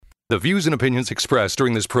The views and opinions expressed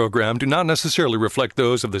during this program do not necessarily reflect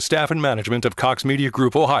those of the staff and management of Cox Media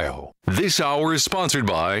Group, Ohio. This hour is sponsored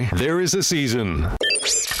by There Is a Season.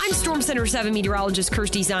 I'm Storm Center 7 meteorologist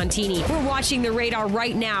Kirsty Zontini. We're watching the radar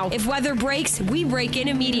right now. If weather breaks, we break in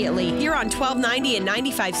immediately. You're on 1290 and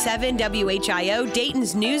 95.7 WHIO,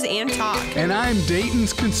 Dayton's News and Talk. And I'm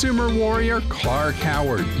Dayton's consumer warrior, Clark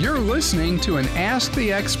Howard. You're listening to an Ask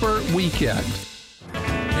the Expert weekend.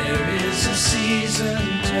 There is a season,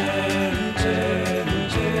 turn, turn,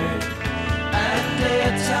 turn, and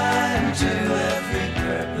a time to every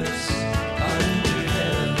purpose under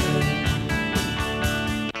heaven.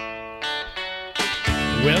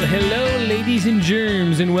 Well, hello, ladies and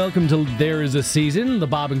germs, and welcome to There Is a Season, the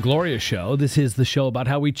Bob and Gloria Show. This is the show about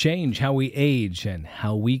how we change, how we age, and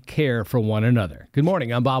how we care for one another. Good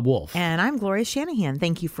morning, I'm Bob Wolf. And I'm Gloria Shanahan.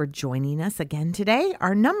 Thank you for joining us again today.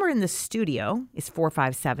 Our number in the studio is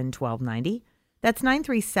 457-1290. That's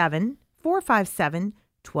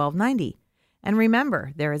 937-457-1290. And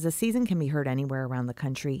remember, There Is a Season can be heard anywhere around the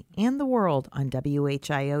country and the world on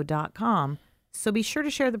WHIO.com. So be sure to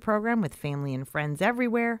share the program with family and friends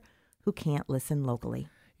everywhere who can't listen locally.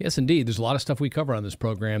 Yes, indeed. There's a lot of stuff we cover on this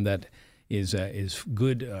program that is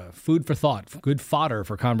good food for thought, good fodder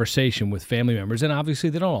for conversation with family members. And obviously,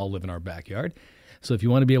 they don't all live in our backyard. So if you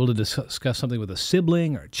want to be able to discuss something with a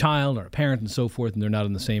sibling or a child or a parent and so forth, and they're not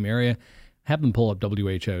in the same area, have them pull up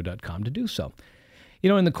WHIO.com to do so. You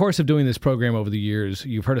know, in the course of doing this program over the years,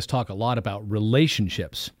 you've heard us talk a lot about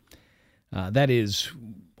relationships. That is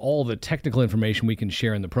all the technical information we can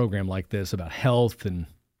share in the program like this about health and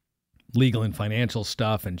legal and financial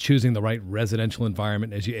stuff and choosing the right residential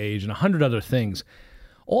environment as you age and 100 other things.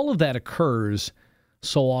 All of that occurs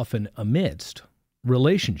so often amidst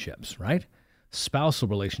relationships, right? Spousal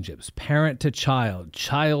relationships, parent to child,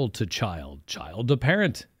 child to child, child to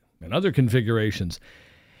parent, and other configurations.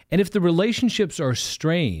 And if the relationships are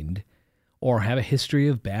strained or have a history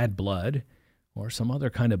of bad blood or some other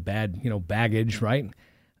kind of bad, baggage, right?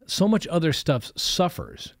 So much other stuff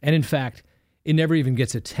suffers. And in fact, it never even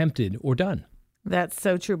gets attempted or done. That's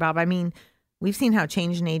so true, Bob. I mean, we've seen how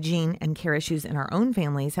change and aging and care issues in our own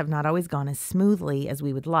families have not always gone as smoothly as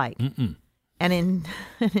we would like. Mm-mm. And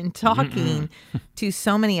in talking to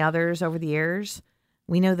so many others over the years,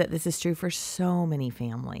 we know that this is true for so many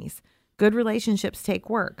families. Good relationships take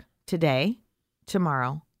work today,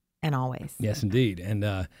 tomorrow, and always. Yes, indeed. And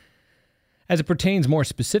as it pertains more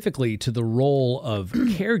specifically to the role of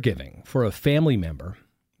caregiving for a family member,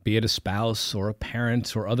 be it a spouse or a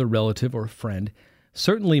parent or other relative or a friend,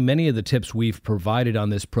 certainly many of the tips we've provided on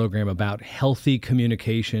this program about healthy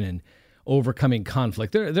communication and overcoming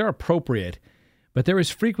conflict, they're appropriate, but there is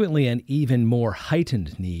frequently an even more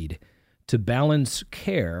heightened need to balance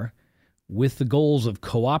care with the goals of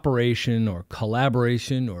cooperation or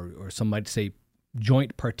collaboration or some might say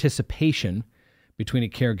joint participation between a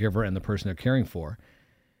caregiver and the person they're caring for.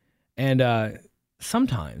 And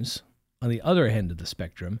sometimes, on the other end of the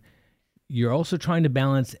spectrum, you're also trying to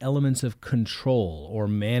balance elements of control or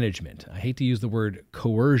management. I hate to use the word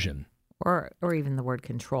coercion. Or even the word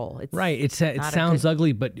control. It's right. It sounds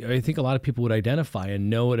ugly, but I think a lot of people would identify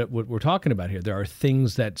and know what we're talking about here. There are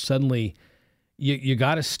things that suddenly you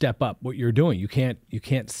got to step up what you're doing. You can't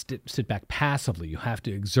sit back passively. You have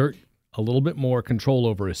to exert a little bit more control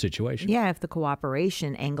over a situation. Yeah, if the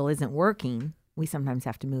cooperation angle isn't working, we sometimes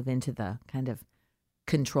have to move into the kind of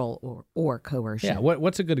control or coercion. Yeah,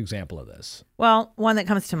 what's a good example of this? Well, one that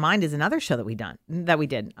comes to mind is another show that we did,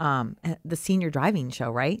 the senior driving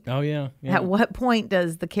show, right? Oh, yeah. At what point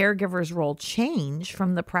does the caregiver's role change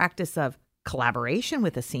from the practice of collaboration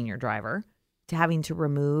with a senior driver to having to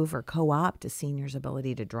remove or co-opt a senior's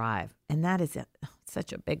ability to drive? And that is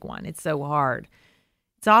such a big one. It's so hard.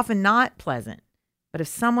 It's often not pleasant, but if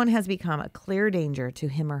someone has become a clear danger to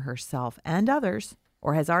him or herself and others,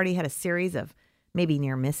 or has already had a series of maybe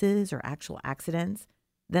near misses or actual accidents,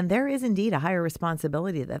 then there is indeed a higher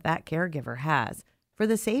responsibility that caregiver has for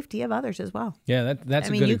the safety of others as well. Yeah, that's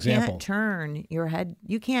a good example. You can't turn your head,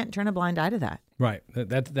 you can't turn a blind eye to that. Right.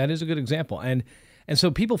 That is a good example. And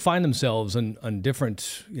so people find themselves on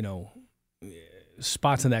different,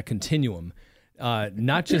 spots in that continuum,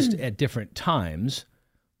 not just at different times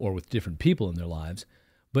or with different people in their lives,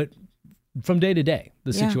 but from day to day,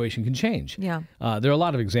 the situation can change. Yeah. There are a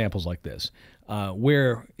lot of examples like this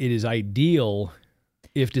where it is ideal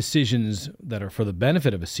if decisions that are for the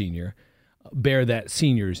benefit of a senior bear that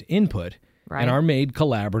senior's input and are made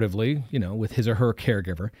collaboratively, with his or her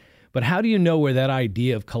caregiver. But how do you know where that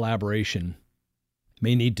idea of collaboration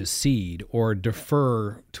may need to cede or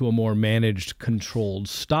defer to a more managed, controlled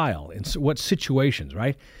style? In what situations,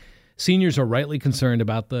 right? Seniors are rightly concerned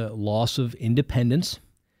about the loss of independence,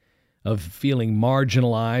 of feeling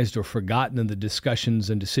marginalized or forgotten in the discussions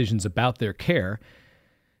and decisions about their care.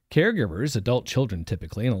 Caregivers, adult children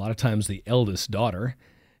typically, and a lot of times the eldest daughter,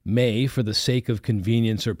 may, for the sake of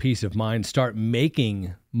convenience or peace of mind, start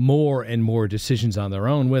making more and more decisions on their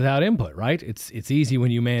own without input, right? It's easy when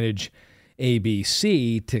you manage A, B,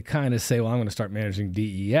 C to kind of say, well, I'm going to start managing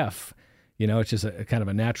D, E, F. You know, it's just a kind of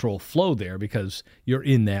a natural flow there because you're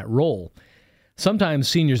in that role. Sometimes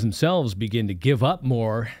seniors themselves begin to give up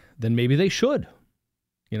more than maybe they should,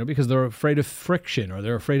 you know, because they're afraid of friction or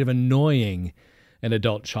they're afraid of annoying an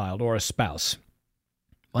adult child or a spouse.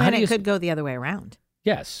 Well, and it could go the other way around.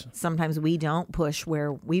 Yes. Sometimes we don't push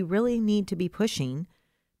where we really need to be pushing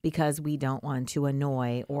because we don't want to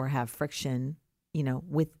annoy or have friction, you know,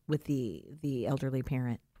 with the elderly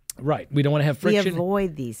parent. Right. We don't want to have friction. We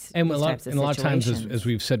avoid these types of situations. And a lot of times, as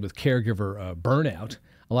we've said with caregiver burnout,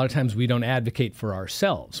 a lot of times we don't advocate for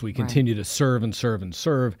ourselves. We continue to serve and serve and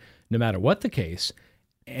serve no matter what the case,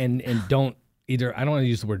 and don't either, I don't want to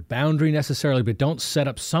use the word boundary necessarily, but don't set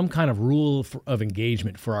up some kind of rule of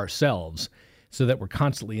engagement for ourselves so that we're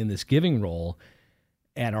constantly in this giving role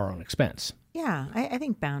at our own expense. Yeah, I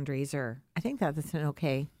think boundaries I think that's an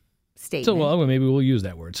okay statement. So, well, maybe we'll use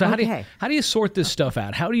that word. So how do you sort this stuff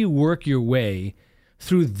out? How do you work your way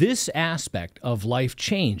through this aspect of life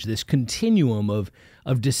change, this continuum of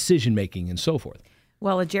decision-making and so forth?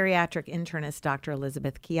 Well, a geriatric internist, Dr.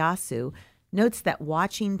 Elizabeth Kiyasu, notes that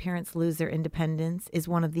watching parents lose their independence is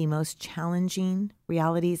one of the most challenging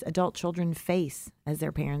realities adult children face as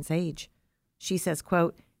their parents age. She says,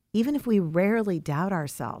 quote, even if we rarely doubt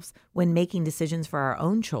ourselves when making decisions for our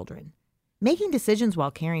own children, making decisions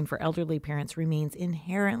while caring for elderly parents remains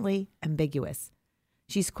inherently ambiguous.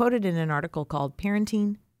 She's quoted in an article called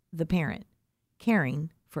Parenting the Parent,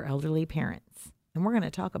 Caring for Elderly Parents. And we're going to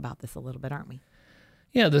talk about this a little bit, aren't we?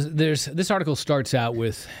 Yeah, this article starts out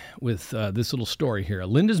with this little story here.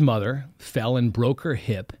 Linda's mother fell and broke her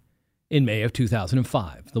hip in May of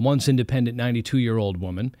 2005. The once independent 92-year-old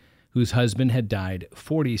woman, whose husband had died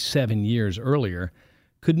 47 years earlier,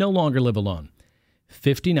 could no longer live alone.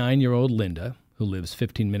 59-year-old Linda, who lives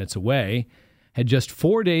 15 minutes away, had just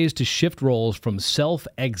 4 days to shift roles from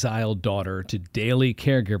self-exiled daughter to daily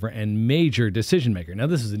caregiver and major decision-maker. Now,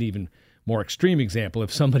 this is an even more extreme example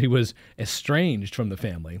if somebody was estranged from the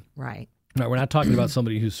family. Right. Now, we're not talking about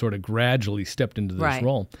somebody who's sort of gradually stepped into this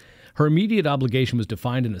role. Her immediate obligation was to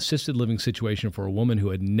find an assisted living situation for a woman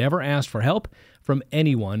who had never asked for help from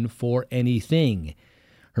anyone for anything.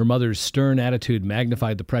 Her mother's stern attitude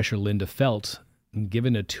magnified the pressure Linda felt. And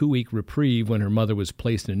given a 2-week reprieve when her mother was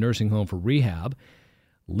placed in a nursing home for rehab,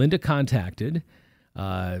 Linda contacted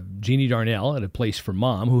Jeannie Darnell at A Place for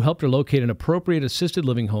Mom, who helped her locate an appropriate assisted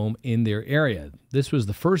living home in their area. This was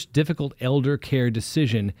the first difficult elder care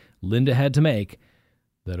decision Linda had to make,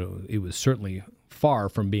 that it was certainly far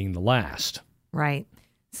from being the last. Right.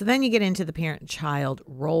 So then you get into the parent-child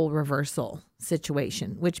role reversal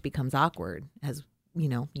situation, which becomes awkward, as you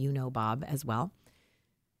know, Bob, as well.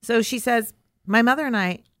 So she says, my mother and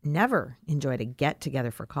I never enjoyed a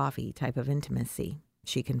get-together for coffee type of intimacy,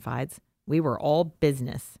 she confides. We were all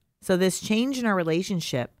business. So this change in our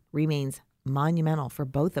relationship remains monumental for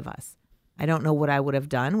both of us. I don't know what I would have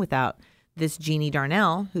done without this Jeannie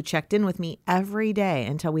Darnell, who checked in with me every day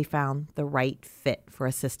until we found the right fit for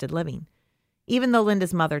assisted living. Even though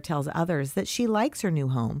Linda's mother tells others that she likes her new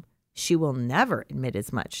home, she will never admit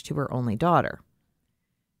as much to her only daughter.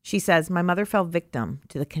 She says, my mother fell victim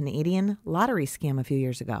to the Canadian lottery scam a few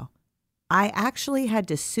years ago. I actually had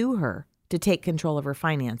to sue her to take control of her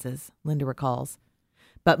finances, Linda recalls.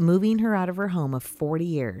 But moving her out of her home of 40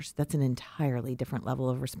 years, that's an entirely different level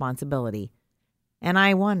of responsibility. And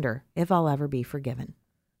I wonder if I'll ever be forgiven.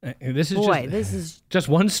 This is just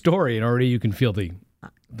one story, and already you can feel the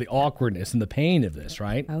awkwardness and the pain of this,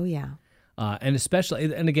 right? Oh, yeah. And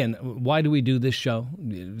especially, and again, why do we do this show?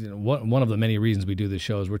 One of the many reasons we do this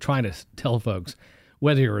show is we're trying to tell folks,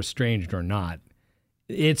 whether you're estranged or not,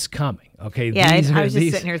 it's coming, okay? Yeah, I was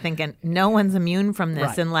just sitting here thinking, no one's immune from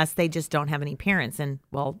this unless they just don't have any parents. And,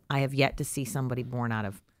 well, I have yet to see somebody born out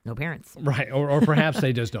of no parents. Right, or perhaps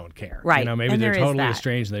they just don't care. Right. You know, maybe they're totally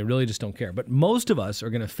estranged and they really just don't care. But most of us are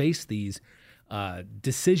going to face these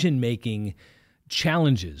decision-making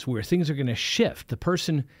challenges where things are going to shift. The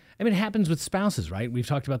person, I mean, it happens with spouses, right? We've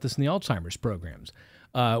talked about this in the Alzheimer's programs,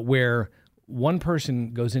 where one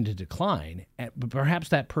person goes into decline, but perhaps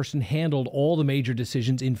that person handled all the major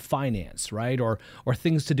decisions in finance, right? Or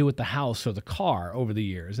things to do with the house or the car over the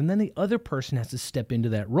years. And then the other person has to step into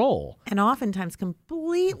that role. And oftentimes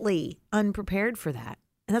completely unprepared for that.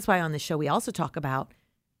 And that's why on this show we also talk about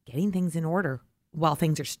getting things in order while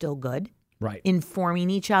things are still good, Right. informing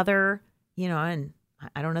each other, and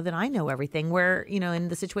I don't know that I know everything where, in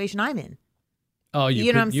the situation I'm in. Oh,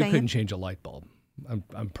 You know what I'm you saying? couldn't change a light bulb.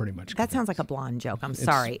 I'm pretty much. That sounds like a blonde joke. I'm It's-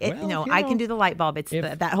 sorry. I can do the light bulb. It's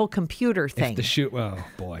that whole computer thing. If the shoe. Oh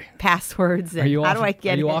boy. Passwords. And Are you how off? do I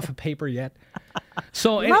get Are you it? off of paper yet?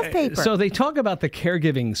 So Love paper. So they talk about the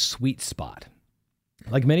caregiving sweet spot.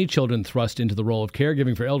 Like many children thrust into the role of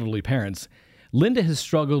caregiving for elderly parents, Linda has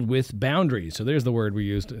struggled with boundaries. So there's the word we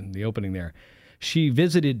used in the opening there. She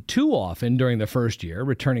visited too often during the first year,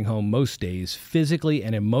 returning home most days physically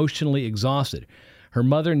and emotionally exhausted. Her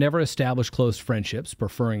mother never established close friendships,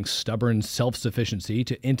 preferring stubborn self-sufficiency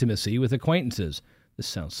to intimacy with acquaintances. This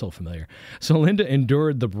sounds so familiar. So Linda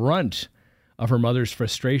endured the brunt of her mother's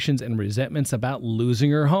frustrations and resentments about losing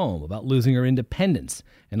her home, about losing her independence,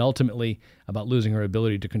 and ultimately about losing her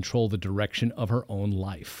ability to control the direction of her own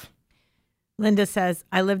life. Linda says,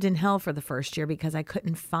 I lived in hell for the first year because I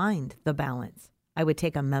couldn't find the balance. I would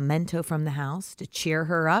take a memento from the house to cheer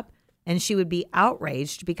her up, and she would be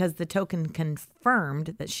outraged because the token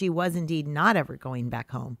confirmed that she was indeed not ever going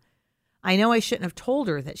back home. I know I shouldn't have told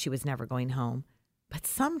her that she was never going home, but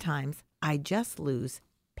sometimes I just lose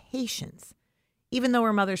patience. Even though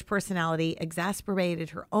her mother's personality exacerbated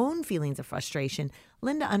her own feelings of frustration,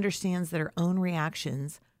 Linda understands that her own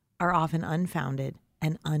reactions are often unfounded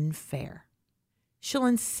and unfair. She'll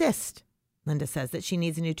insist, Linda says, that she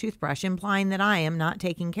needs a new toothbrush, implying that I am not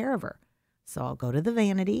taking care of her. So I'll go to the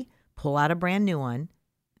vanity, pull out a brand new one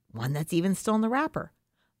that's even still in the wrapper.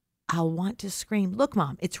 I'll want to scream, look,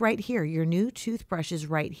 Mom, it's right here. Your new toothbrush is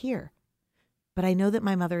right here. But I know that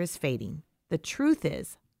my mother is fading. The truth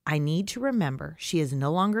is, I need to remember she is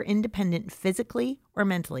no longer independent physically or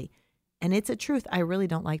mentally. And it's a truth I really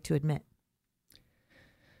don't like to admit.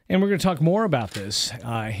 And we're going to talk more about this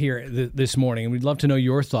here this morning. And we'd love to know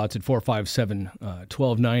your thoughts at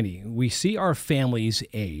 457-1290. We see our families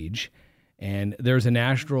age, and there's a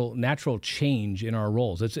natural change in our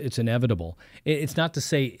roles. It's inevitable. It's not to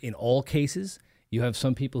say in all cases. You have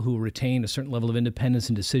some people who retain a certain level of independence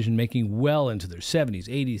and decision-making well into their 70s,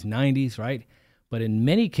 80s, 90s, right? But in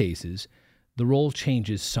many cases, the role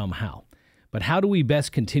changes somehow. But how do we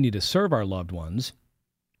best continue to serve our loved ones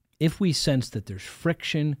if we sense that there's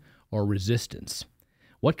friction or resistance?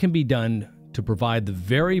 What can be done to provide the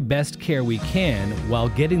very best care we can while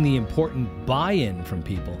getting the important buy-in from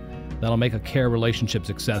people that'll make a care relationship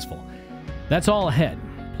successful? That's all ahead.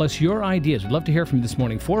 Plus your ideas. We'd love to hear from you this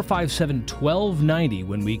morning. 457-1290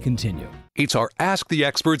 when we continue. It's our Ask the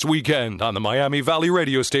Experts weekend on the Miami Valley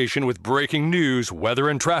radio station with breaking news, weather,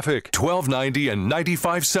 and traffic. 1290 and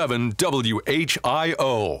 95.7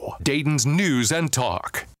 WHIO. Dayton's News and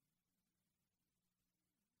Talk.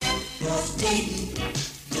 North Dayton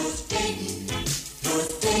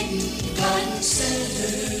Garden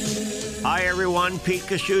Center. Hi everyone, Pete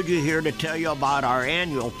Kasuja here to tell you about our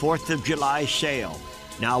annual 4th of July sale.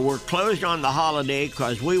 Now, we're closed on the holiday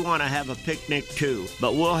because we want to have a picnic too,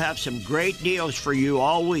 but we'll have some great deals for you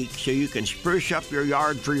all week so you can spruce up your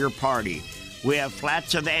yard for your party. We have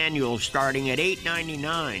flats of annuals starting at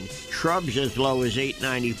 $8.99, shrubs as low as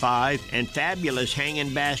 $8.95, and fabulous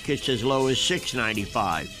hanging baskets as low as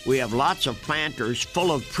 $6.95. We have lots of planters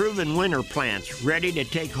full of proven winter plants ready to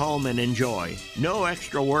take home and enjoy. No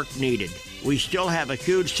extra work needed. We still have a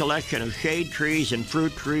huge selection of shade trees and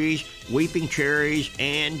fruit trees, weeping cherries,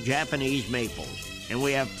 and Japanese maples. And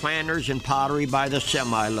we have planters and pottery by the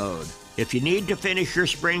semi-load. If you need to finish your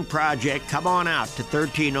spring project, come on out to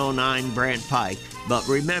 1309 Brant Pike. But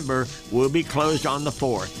remember, we'll be closed on the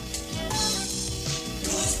 4th.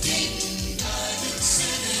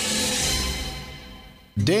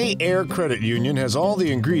 Day Air Credit Union has all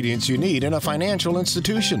the ingredients you need in a financial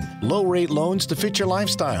institution. Low-rate loans to fit your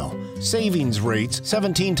lifestyle. Savings rates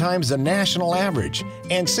 17 times the national average.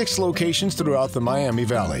 And 6 locations throughout the Miami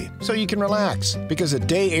Valley. So you can relax. Because at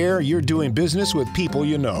Day Air, you're doing business with people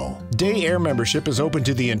you know. Day Air membership is open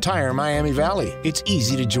to the entire Miami Valley. It's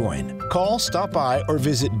easy to join. Call, stop by, or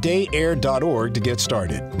visit dayair.org to get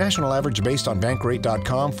started. National average based on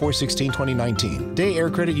bankrate.com 4/16/2019. Day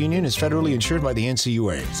Air Credit Union is federally insured by the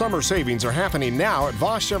NCUA. Summer savings are happening now at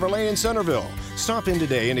Voss Chevrolet in Centerville. Stop in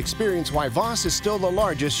today and experience why Voss is still the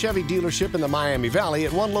largest Chevy dealership in the Miami Valley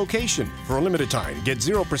at one location. For a limited time, get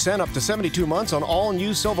 0% up to 72 months on all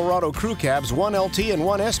new Silverado crew cabs, 1LT and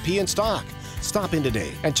 1SP in stock. Stop in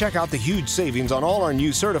today and check out the huge savings on all our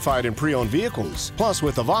new certified and pre-owned vehicles. Plus,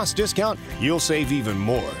 with the Voss discount, you'll save even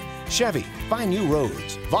more. Chevy, find new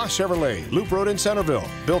roads. Voss Chevrolet, Loop Road in Centerville.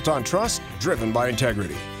 Built on trust, driven by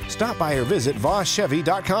integrity. Stop by or visit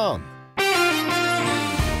VossChevy.com.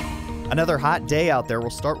 Another hot day out there will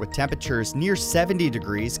start with temperatures near 70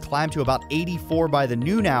 degrees, climb to about 84 by the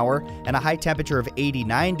noon hour, and a high temperature of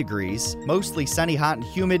 89 degrees. Mostly sunny, hot, and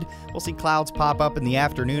humid. We'll see clouds pop up in the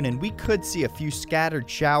afternoon, and we could see a few scattered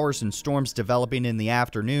showers and storms developing in the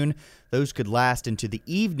afternoon. Those could last into the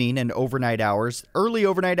evening and overnight hours. Early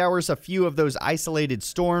overnight hours, a few of those isolated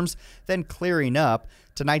storms, then clearing up.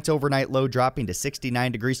 Tonight's overnight low dropping to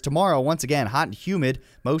 69 degrees. Tomorrow, once again, hot and humid,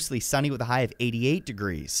 mostly sunny with a high of 88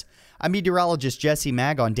 degrees. I'm meteorologist Jesse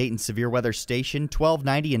Mag on Dayton's Severe Weather Station,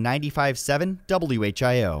 1290 and 95.7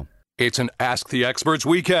 WHIO. It's an Ask the Experts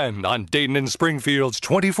weekend on Dayton and Springfield's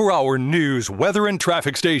 24-hour news, weather, and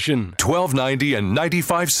traffic station. 1290 and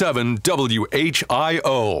 95.7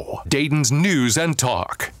 WHIO. Dayton's News and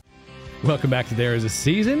Talk. Welcome back to There Is a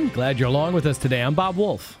Season. Glad you're along with us today. I'm Bob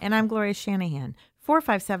Wolf. And I'm Gloria Shanahan.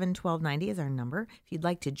 457-1290 is our number if you'd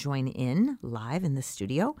like to join in live in the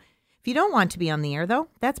studio. If you don't want to be on the air, though,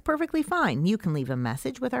 that's perfectly fine. You can leave a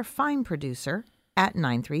message with our fine producer at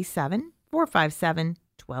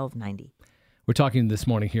 937-457-1290. We're talking this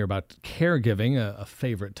morning here about caregiving, a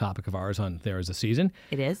favorite topic of ours on There Is a Season.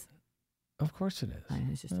 It is? Of course it is.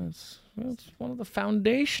 It's one of the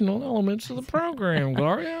foundational elements of the program,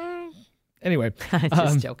 Gloria. Anyway.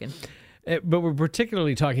 Just joking. But we're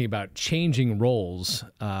particularly talking about changing roles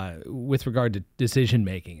with regard to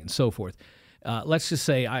decision-making and so forth. Let's just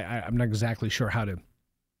say I'm not exactly sure how to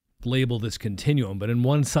label this continuum, but on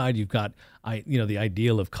one side you've got the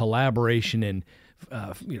ideal of collaboration and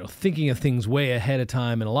thinking of things way ahead of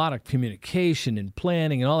time and a lot of communication and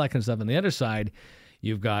planning and all that kind of stuff. On the other side,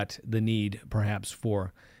 you've got the need perhaps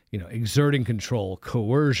for exerting control,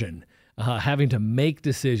 coercion, having to make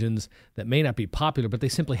decisions that may not be popular, but they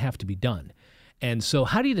simply have to be done. And so,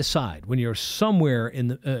 how do you decide when you're somewhere in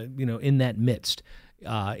the in that midst?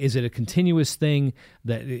 Is it a continuous thing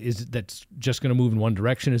that's just going to move in one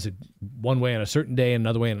direction? Is it one way on a certain day and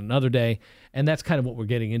another way on another day? And that's kind of what we're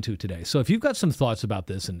getting into today. So if you've got some thoughts about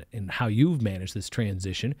this and how you've managed this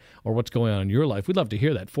transition or what's going on in your life, we'd love to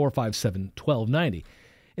hear that. 457-1290.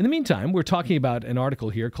 In the meantime, we're talking about an article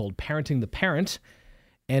here called Parenting the Parent,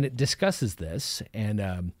 and it discusses this.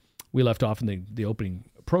 And we left off in the opening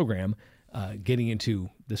program getting into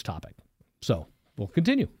this topic. So we'll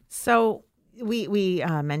continue. So we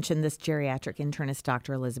mentioned this geriatric internist,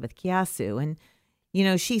 Dr. Elizabeth Kiasu, and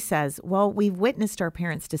she says, well, we've witnessed our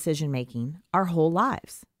parents' decision-making our whole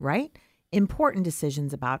lives, right? Important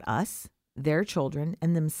decisions about us, their children,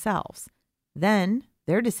 and themselves. Then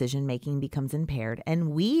their decision-making becomes impaired,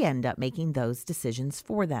 and we end up making those decisions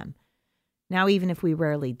for them. Now, even if we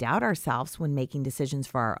rarely doubt ourselves when making decisions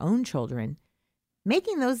for our own children,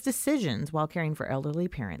 making those decisions while caring for elderly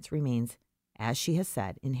parents remains, as she has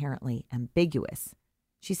said, inherently ambiguous.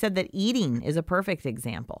 She said that eating is a perfect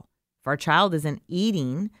example. If our child isn't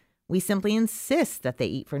eating, we simply insist that they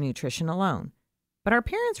eat for nutrition alone. But our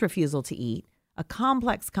parents' refusal to eat, a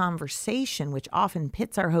complex conversation which often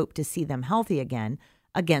pits our hope to see them healthy again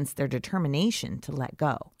against their determination to let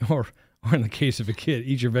go. Or in the case of a kid,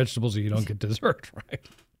 eat your vegetables or you don't get dessert, right?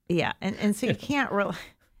 Yeah, and so you can't really...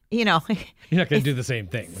 You're not going to do the same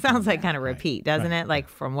thing. Sounds like kind of repeat, doesn't it? Like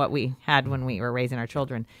from what we had when we were raising our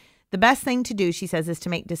children. The best thing to do, she says, is to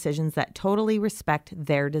make decisions that totally respect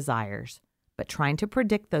their desires. But trying to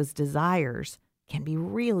predict those desires can be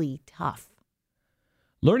really tough.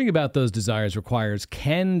 Learning about those desires requires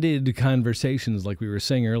candid conversations, like we were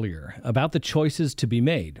saying earlier, about the choices to be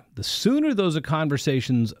made. The sooner those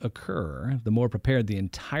conversations occur, the more prepared the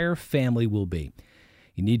entire family will be.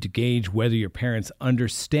 You need to gauge whether your parents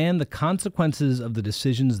understand the consequences of the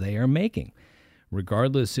decisions they are making,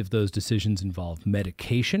 regardless if those decisions involve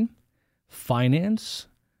medication, finance,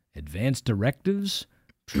 advanced directives,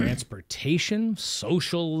 transportation,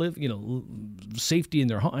 social safety in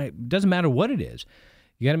their home. It doesn't matter what it is.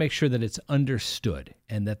 You got to make sure that it's understood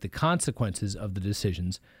and that the consequences of the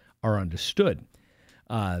decisions are understood.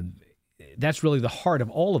 That's really the heart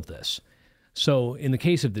of all of this. So in the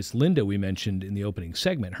case of this Linda we mentioned in the opening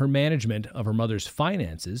segment, her management of her mother's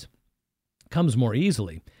finances comes more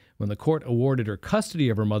easily when the court awarded her custody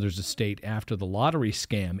of her mother's estate after the lottery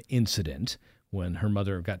scam incident. When her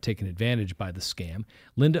mother got taken advantage by the scam,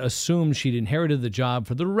 Linda assumed she'd inherited the job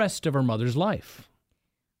for the rest of her mother's life.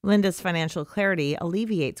 Linda's financial clarity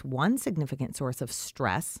alleviates one significant source of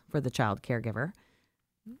stress for the child caregiver.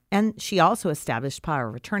 And she also established power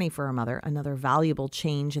of attorney for her mother, another valuable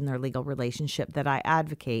change in their legal relationship that I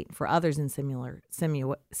advocate for others in similar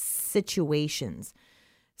situations,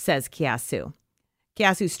 says Kiasu.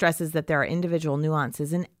 Kiasu stresses that there are individual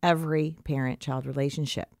nuances in every parent-child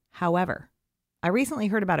relationship. However, I recently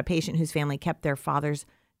heard about a patient whose family kept their father's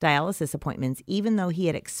dialysis appointments, even though he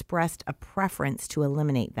had expressed a preference to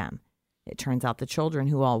eliminate them. It turns out the children,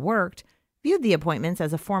 who all worked, viewed the appointments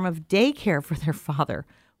as a form of daycare for their father,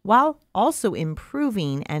 while also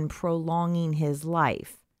improving and prolonging his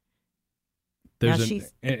life.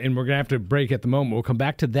 And we're going to have to break at the moment. We'll come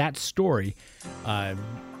back to that story.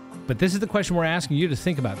 But this is the question we're asking you to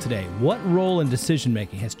think about today. What role in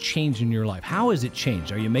decision-making has changed in your life? How has it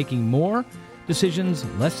changed? Are you making more decisions,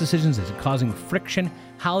 less decisions? Is it causing friction?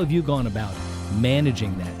 How have you gone about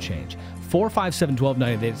managing that change?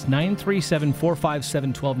 457-1290. That's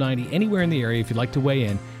 937-457-1290. Anywhere in the area, if you'd like to weigh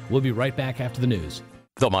in. We'll be right back after the news.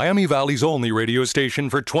 The Miami Valley's only radio station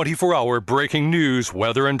for 24-hour breaking news,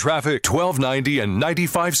 weather, and traffic. 1290 and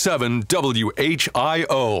 95.7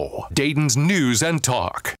 WHIO. Dayton's News and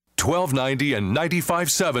Talk. 1290 and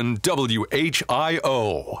 95.7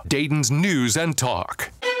 WHIO. Dayton's News and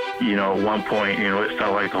Talk. You know, at one point, it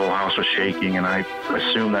felt like the whole house was shaking, and I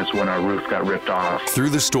assume that's when our roof got ripped off.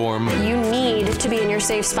 Through the storm. You need to be in your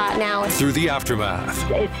safe spot now. Through the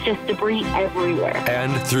aftermath. It's just debris everywhere.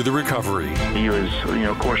 And through the recovery. He was,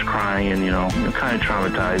 of course, crying and, kind of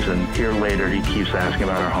traumatized. And here later, he keeps asking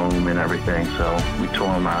about our home and everything. So we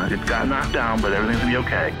told him it got knocked down, but everything's going to be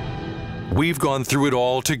okay. We've gone through it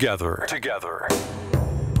all together.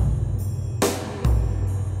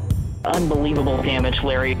 Unbelievable damage,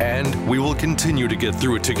 Larry. And we will continue to get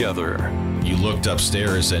through it together. You looked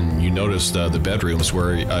upstairs and you noticed the bedrooms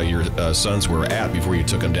where your sons were at before you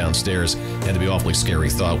took them downstairs. Had to be an awfully scary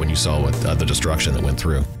thought when you saw what the destruction that went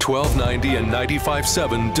through. 1290 and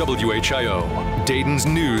 95.7 WHIO. Dayton's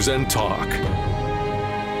News and Talk.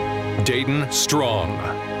 Dayton Strong.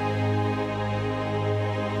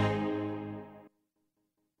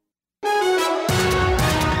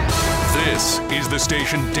 This is the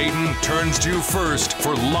station Dayton turns to first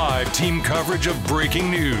for live team coverage of breaking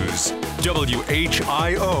news.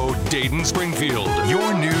 WHIO Dayton Springfield.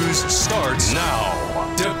 Your news starts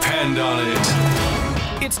now. Depend on it.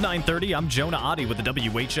 It's 9:30. I'm Jonah Oddie with the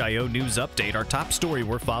WHIO News Update. Our top story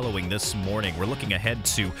we're following this morning. We're looking ahead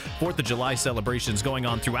to 4th of July celebrations going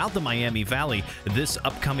on throughout the Miami Valley this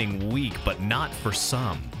upcoming week, but not for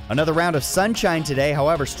some. Another round of sunshine today.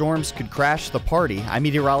 However, storms could crash the party. I'm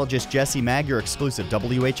meteorologist Jesse Mag. Your exclusive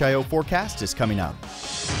WHIO forecast is coming up.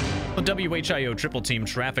 Well, WHIO Triple Team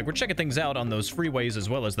Traffic. We're checking things out on those freeways as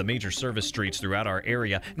well as the major service streets throughout our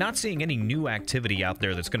area. Not seeing any new activity out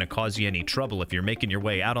there that's going to cause you any trouble if you're making your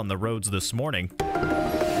way out on the roads this morning.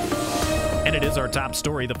 And it is our top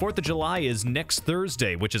story. The 4th of July is next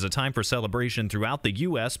Thursday, which is a time for celebration throughout the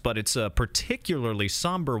U.S., but it's a particularly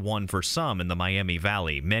somber one for some in the Miami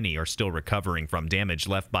Valley. Many are still recovering from damage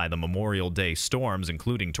left by the Memorial Day storms,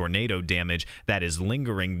 including tornado damage that is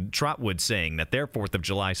lingering. Trotwood saying that their 4th of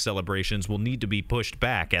July celebrations will need to be pushed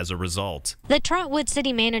back as a result. The Trotwood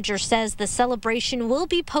city manager says the celebration will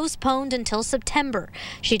be postponed until September.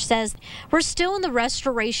 She says, we're still in the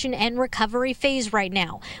restoration and recovery phase right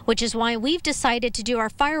now, which is why we've decided to do our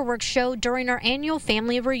fireworks show during our annual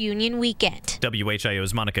family reunion weekend.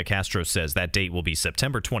 WHIO's Monica Castro says that date will be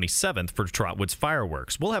September 27th for Trotwood's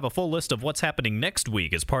fireworks. We'll have a full list of what's happening next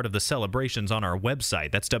week as part of the celebrations on our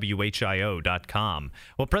website. That's WHIO.com.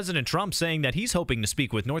 Well, President Trump saying that he's hoping to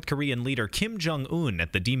speak with North Korean leader Kim Jong-un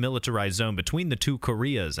at the demilitarized zone between the two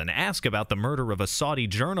Koreas and ask about the murder of a Saudi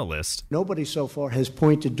journalist. Nobody so far has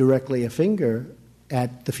pointed directly a finger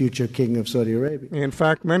at the future king of Saudi Arabia. In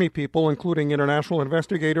fact, many people, including international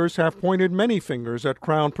investigators, have pointed many fingers at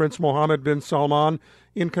Crown Prince Mohammed bin Salman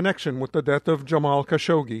in connection with the death of Jamal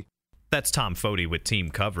Khashoggi. That's Tom Foti with team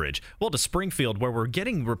coverage. Well, to Springfield, where we're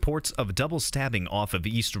getting reports of double stabbing off of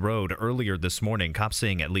East Road earlier this morning. Cops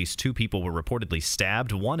saying at least 2 people were reportedly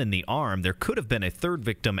stabbed, 1 in the arm. There could have been a 3rd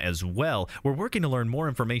victim as well. We're working to learn more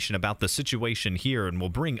information about the situation here, and we'll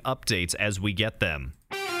bring updates as we get them.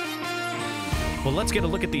 Well, let's get a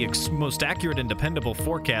look at the most accurate and dependable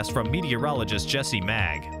forecast from meteorologist Jesse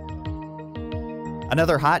Mag.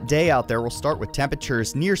 Another hot day out there. We'll start with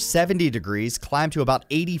temperatures near 70 degrees, climb to about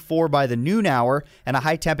 84 by the noon hour, and a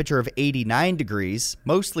high temperature of 89 degrees.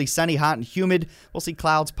 Mostly sunny, hot, and humid. We'll see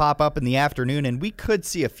clouds pop up in the afternoon, and we could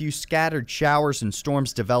see a few scattered showers and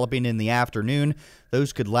storms developing in the afternoon.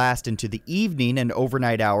 Those could last into the evening and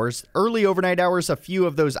overnight hours. Early overnight hours, a few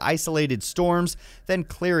of those isolated storms, then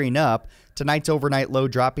clearing up. Tonight's overnight low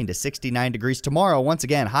dropping to 69 degrees. Tomorrow, once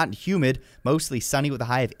again, hot and humid, mostly sunny with a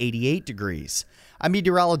high of 88 degrees. I'm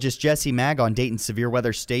meteorologist Jesse Mag on Dayton's Severe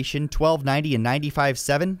Weather Station, 1290 and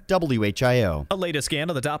 95.7 WHIO. A latest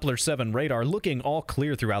scan of the Doppler 7 radar looking all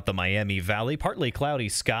clear throughout the Miami Valley. Partly cloudy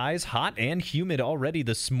skies, hot and humid already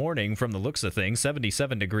this morning from the looks of things.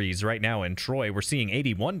 77 degrees right now in Troy. We're seeing seeing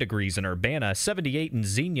 81 degrees in Urbana, 78 in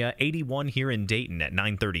Xenia, 81 here in Dayton at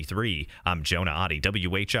 9:33. I'm Jonah Oddie,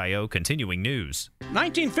 WHIO Continuing News.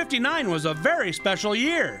 1959 was a very special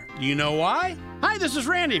year. Do you know why? Hi, this is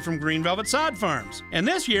Randy from Green Velvet Sod Farms, and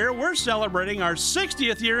this year we're celebrating our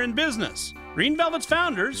 60th year in business. Green Velvet's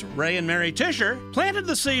founders, Ray and Mary Tischer, planted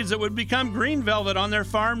the seeds that would become Green Velvet on their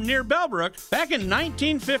farm near Bellbrook back in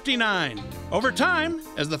 1959. Over time,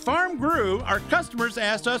 as the farm grew, our customers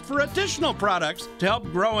asked us for additional products to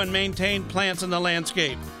help grow and maintain plants in the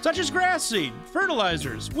landscape, such as grass seed,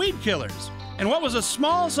 fertilizers, weed killers. And what was a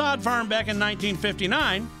small sod farm back in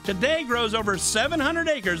 1959 today grows over 700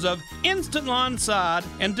 acres of instant lawn sod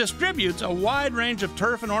and distributes a wide range of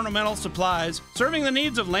turf and ornamental supplies, serving the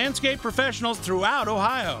needs of landscape professionals throughout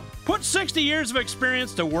Ohio. Put 60 years of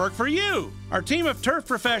experience to work for you. Our team of turf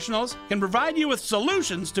professionals can provide you with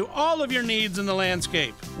solutions to all of your needs in the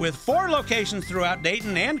landscape. With 4 locations throughout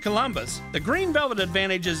Dayton and Columbus, the Green Velvet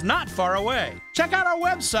advantage is not far away. Check out our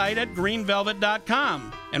website at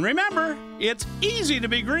greenvelvet.com. And remember, it's easy to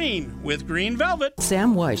be green with Green Velvet.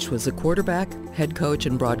 Sam Weish was a quarterback, head coach,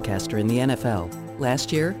 and broadcaster in the NFL.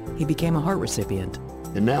 Last year, he became a heart recipient.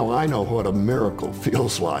 And now I know what a miracle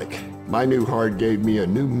feels like. My new heart gave me a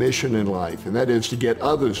new mission in life, and that is to get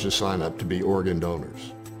others to sign up to be organ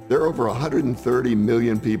donors. There are over 130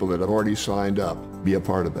 million people that have already signed up. Be a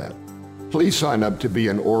part of that. Please sign up to be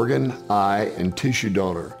an organ, eye, and tissue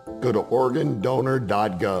donor. Go to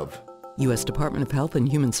organdonor.gov. U.S. Department of Health and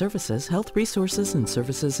Human Services, Health Resources and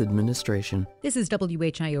Services Administration. This is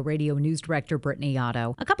WHIO Radio News Director Brittany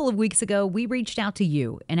Otto. A couple of weeks ago, we reached out to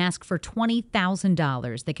you and asked for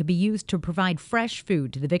 $20,000 that could be used to provide fresh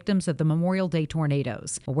food to the victims of the Memorial Day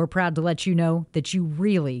tornadoes. Well, we're proud to let you know that you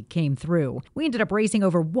really came through. We ended up raising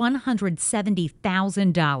over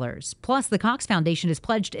 $170,000. Plus, the Cox Foundation has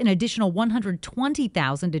pledged an additional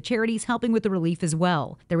 $120,000 to charities helping with the relief as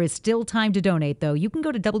well. There is still time to donate, though. You can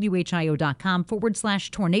go to WHIO.com/tornado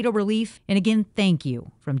relief. And again, thank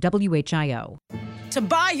you from WHIO. To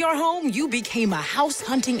buy your home, you became a house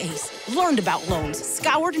hunting ace, learned about loans,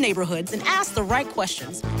 scoured neighborhoods, and asked the right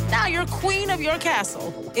questions. Now you're queen of your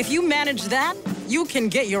castle. If you manage that, you can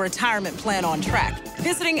get your retirement plan on track.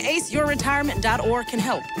 Visiting aceyourretirement.org can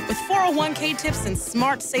help. With 401k tips and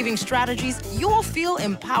smart saving strategies, you will feel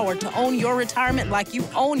empowered to own your retirement like you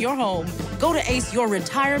own your home. Go to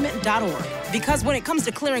aceyourretirement.org. Because when it comes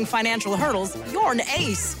to clearing financial hurdles, you're an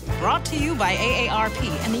ace. Brought to you by AARP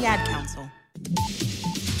and the Ad Council.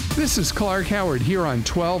 This is Clark Howard here on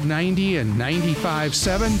 1290 and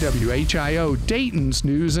 95.7 WHIO, Dayton's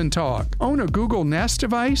News and Talk. Own a Google Nest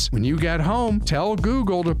device? When you get home, tell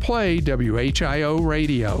Google to play WHIO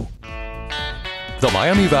Radio. The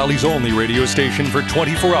Miami Valley's only radio station for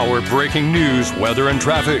 24-hour breaking news, weather, and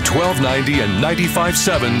traffic. 1290 and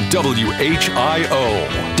 95.7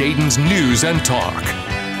 WHIO, Dayton's News and Talk.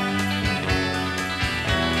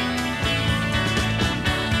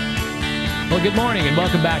 Well, good morning and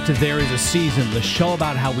welcome back to There Is a Season, the show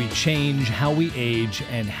about how we change, how we age,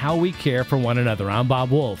 and how we care for one another. I'm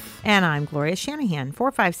Bob Wolf. And I'm Gloria Shanahan,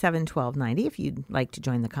 457-1290, if you'd like to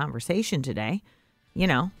join the conversation today. You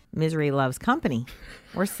know, misery loves company.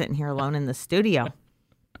 We're sitting here alone in the studio.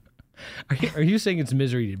 Are you saying it's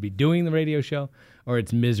misery to be doing the radio show, or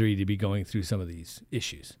it's misery to be going through some of these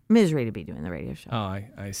issues? Misery to be doing the radio show. Oh,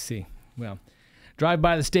 I see. Well, drive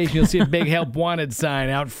by the station, you'll see a big Help Wanted sign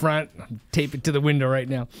out front. Tape it to the window right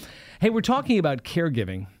now. Hey, we're talking about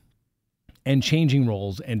caregiving and changing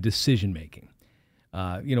roles and decision-making.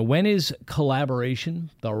 When is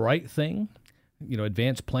collaboration the right thing?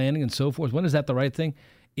 Advanced planning and so forth. When is that the right thing?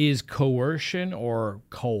 Is coercion or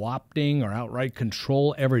co-opting or outright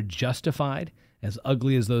control ever justified, as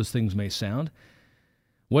ugly as those things may sound?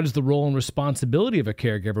 What is the role and responsibility of a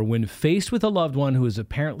caregiver when faced with a loved one who is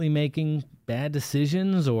apparently making bad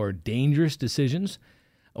decisions or dangerous decisions,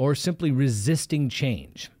 or simply resisting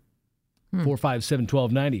change?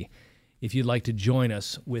 457-1290. If you'd like to join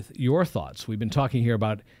us with your thoughts. We've been talking here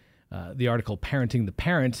about the article Parenting the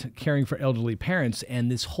Parent, caring for elderly parents, and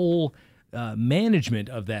this whole management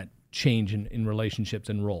of that change in relationships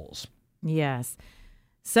and roles. Yes.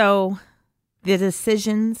 So the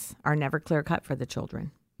decisions are never clear-cut for the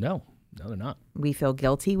children. No, they're not. We feel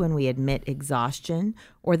guilty when we admit exhaustion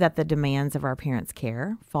or that the demands of our parents'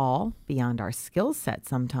 care fall beyond our skill set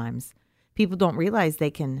sometimes. People don't realize they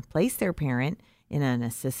can place their parent in an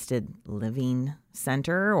assisted living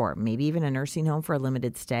center or maybe even a nursing home for a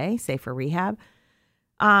limited stay, say for rehab.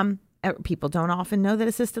 People don't often know that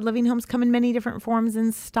assisted living homes come in many different forms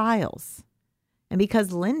and styles. And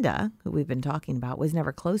because Linda, who we've been talking about, was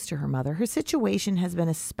never close to her mother, her situation has been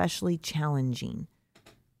especially challenging.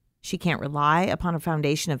 She can't rely upon a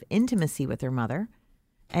foundation of intimacy with her mother.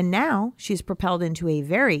 And now she's propelled into a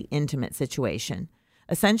very intimate situation,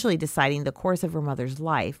 essentially deciding the course of her mother's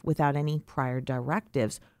life without any prior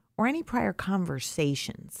directives or any prior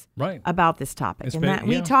conversations about this topic.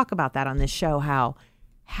 We talk about that on this show, how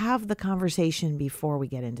have the conversation before we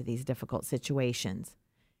get into these difficult situations.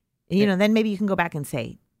 Then maybe you can go back and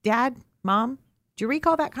say, Dad, Mom, do you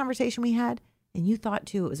recall that conversation we had? And you thought,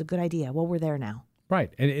 too, it was a good idea. Well, we're there now.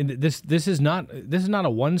 Right. And this is not a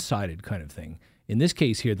one-sided kind of thing. In this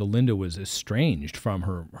case here, the Linda was estranged from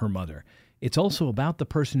her mother. It's also about the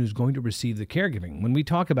person who's going to receive the caregiving. When we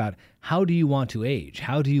talk about how do you want to age,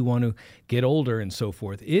 how do you want to get older and so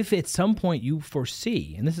forth, if at some point you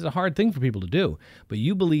foresee, and this is a hard thing for people to do, but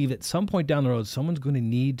you believe at some point down the road someone's going to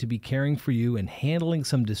need to be caring for you and handling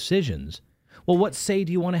some decisions, well, what say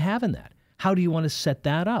do you want to have in that? How do you want to set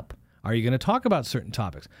that up? Are you going to talk about certain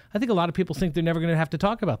topics? I think a lot of people think they're never going to have to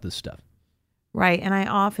talk about this stuff. Right. And I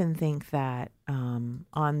often think that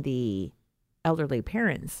on the elderly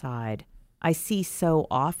parent side, I see so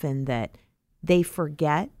often that they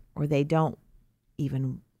forget or they don't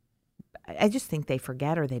even, I just think they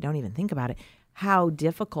forget or they don't even think about it, how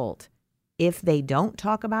difficult, if they don't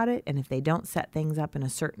talk about it and if they don't set things up in a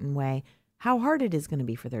certain way, how hard it is going to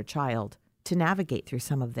be for their child to navigate through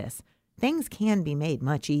some of this. Things can be made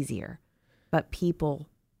much easier, but people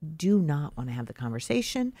do not want to have the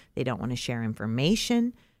conversation. They don't want to share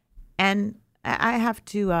information. And I have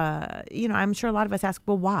to, I'm sure a lot of us ask,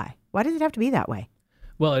 well, why? Why does it have to be that way?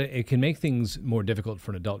 Well, it can make things more difficult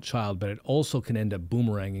for an adult child, but it also can end up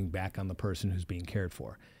boomeranging back on the person who's being cared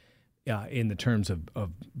for in the terms of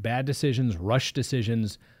bad decisions, rush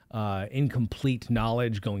decisions, incomplete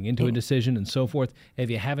knowledge going into a decision and so forth, if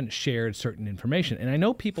you haven't shared certain information. And I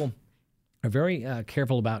know people are very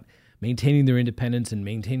careful about maintaining their independence and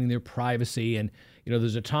maintaining their privacy. And,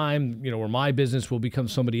 there's a time, where my business will become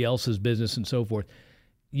somebody else's business and so forth.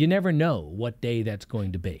 You never know what day that's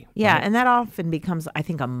going to be. Yeah, right? And that often becomes, I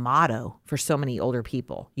think, a motto for so many older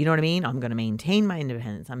people. You know what I mean? I'm going to maintain my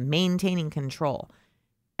independence. I'm maintaining control.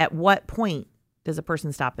 At what point does a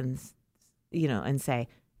person stop and say,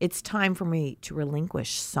 it's time for me to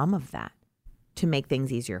relinquish some of that to make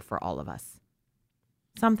things easier for all of us?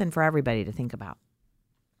 Something for everybody to think about.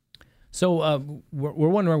 So we're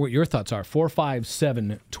wondering what your thoughts are.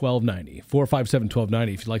 457-1290.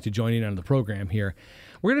 457-1290 if you'd like to join in on the program here.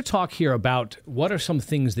 We're going to talk here about what are some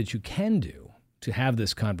things that you can do to have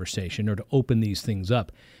this conversation or to open these things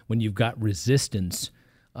up when you've got resistance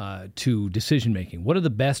to decision-making. What are the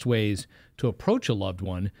best ways to approach a loved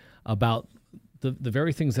one about the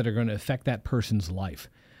very things that are going to affect that person's life?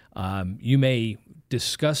 You may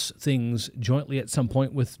discuss things jointly at some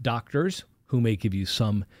point with doctors who may give you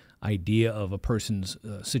some idea of a person's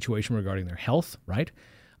situation regarding their health, right?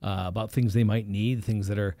 About things they might need, things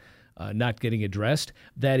that are not getting addressed.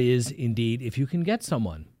 That is, indeed, if you can get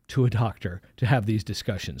someone to a doctor to have these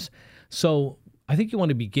discussions. So I think you want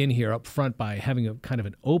to begin here up front by having a kind of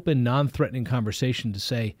an open, non-threatening conversation to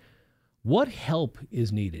say, what help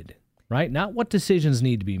is needed, right? Not what decisions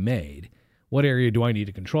need to be made, what area do I need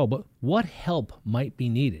to control, but what help might be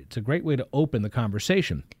needed. It's a great way to open the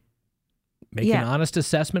conversation. Make an honest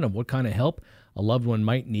assessment of what kind of help a loved one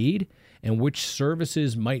might need and which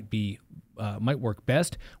services might work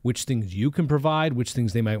best, which things you can provide, which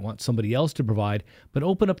things they might want somebody else to provide, but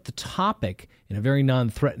open up the topic in a very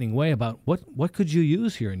non-threatening way about what could you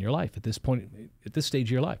use here in your life at this point, at this stage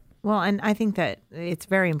of your life. Well, and I think that it's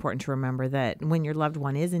very important to remember that when your loved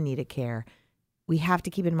one is in need of care, we have to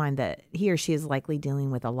keep in mind that he or she is likely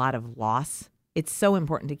dealing with a lot of loss. It's so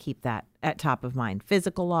important to keep that at top of mind.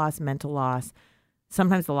 Physical loss, mental loss,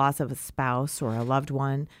 sometimes the loss of a spouse or a loved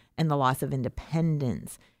one, and the loss of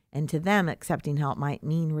independence. And to them, accepting help might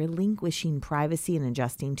mean relinquishing privacy and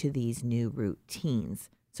adjusting to these new routines.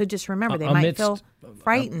 So just remember, they might feel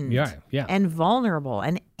frightened and vulnerable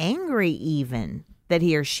and angry even that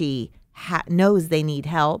he or she knows they need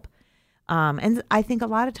help. And I think a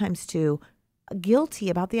lot of times, too, guilty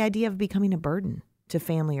about the idea of becoming a burden to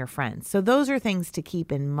family or friends. So those are things to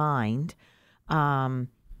keep in mind. I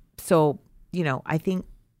think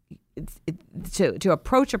to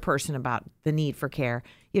approach a person about the need for care,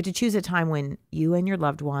 you have to choose a time when you and your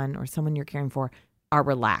loved one or someone you're caring for are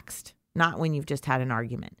relaxed, not when you've just had an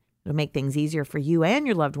argument. It'll make things easier for you and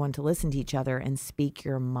your loved one to listen to each other and speak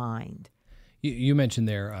your mind. You mentioned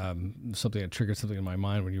there something that triggered something in my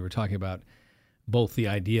mind when you were talking about both the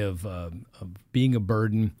idea of being a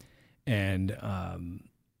burden and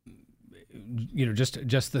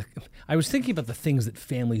I was thinking about the things that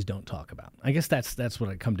families don't talk about. I guess that's what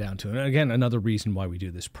I come down to. And again, another reason why we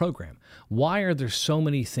do this program. Why are there so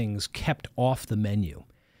many things kept off the menu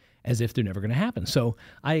as if they're never going to happen? So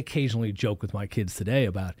I occasionally joke with my kids today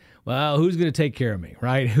about, well, who's going to take care of me,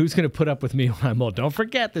 right? Who's going to put up with me when I'm old? Don't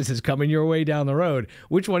forget, this is coming your way down the road.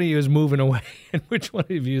 Which one of you is moving away and which one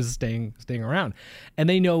of you is staying around? And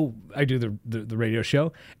they know I do the radio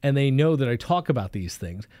show, and they know that I talk about these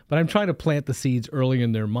things, but I'm trying to plant the seeds early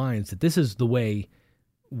in their minds that this is the way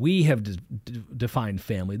we have defined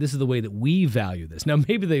family. This is the way that we value this. Now,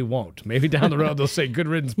 maybe they won't. Maybe down the road they'll say, good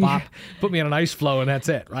riddance, Pop. Put me on an ice floe, and that's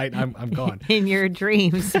it, right? I'm gone. In your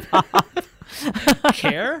dreams, Pop.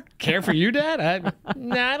 Care for you, Dad?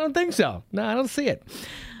 I don't think so. No, I don't see it.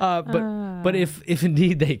 But if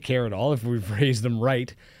indeed they care at all, if we've raised them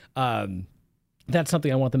right, that's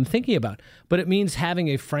something I want them thinking about. But it means having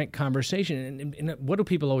a frank conversation. And what do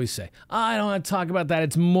people always say? Oh, I don't want to talk about that.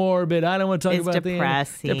 It's morbid. I don't want to talk about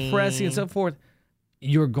depressing and so forth.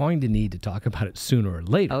 You're going to need to talk about it sooner or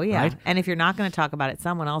later. Oh, yeah. Right? And if you're not going to talk about it,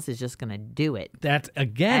 someone else is just going to do it. That's,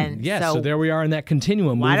 again, yes. So there we are in that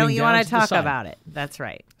continuum. Why don't you want to talk about it? That's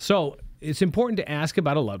right. So it's important to ask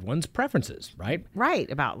about a loved one's preferences, right?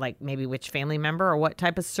 Right. About like maybe which family member or what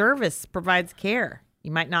type of service provides care.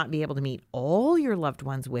 You might not be able to meet all your loved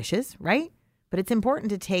one's wishes, right? But it's important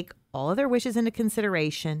to take all of their wishes into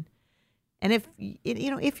consideration. And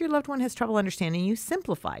if your loved one has trouble understanding, you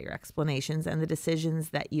simplify your explanations and the decisions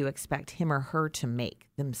that you expect him or her to make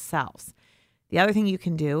themselves. The other thing you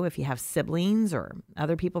can do, if you have siblings or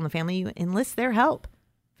other people in the family, you enlist their help.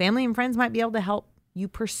 Family and friends might be able to help you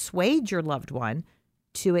persuade your loved one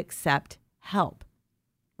to accept help,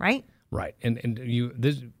 right? Right. And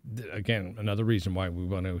this again, another reason why we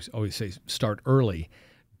want to always say start early.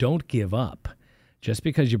 Don't give up. Just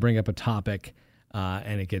because you bring up a topic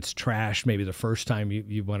and it gets trashed maybe the first time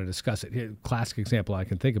you want to discuss it. A classic example I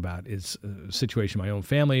can think about is a situation in my own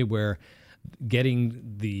family where getting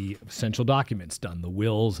the essential documents done, the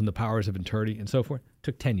wills and the powers of attorney and so forth,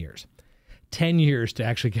 took 10 years. 10 years to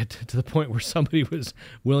actually get to the point where somebody was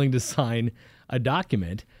willing to sign a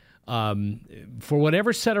document for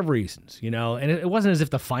whatever set of reasons, and it wasn't as if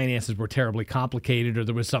the finances were terribly complicated or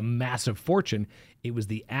there was some massive fortune. It was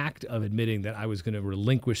the act of admitting that I was going to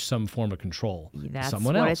relinquish some form of control to someone else.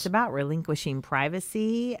 That's what it's about, relinquishing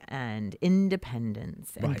privacy and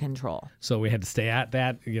independence and control. So we had to stay at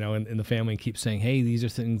that, in the family and keep saying, hey, these are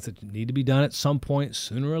things that need to be done at some point,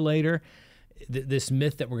 sooner or later. This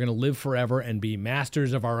myth that we're going to live forever and be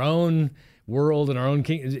masters of our own world and our own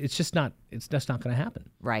king, it's just not going to happen.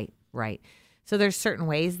 Right. So there's certain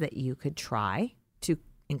ways that you could try to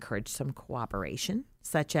encourage some cooperation,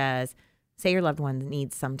 such as, say your loved one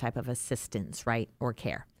needs some type of assistance, right, or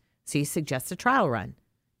care. So you suggest a trial run.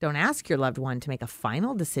 Don't ask your loved one to make a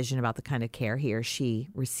final decision about the kind of care he or she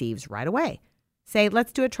receives right away. Say,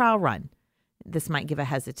 let's do a trial run. This might give a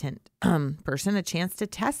hesitant person a chance to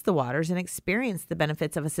test the waters and experience the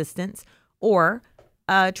benefits of assistance or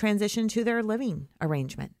transition to their living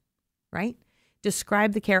arrangement, right?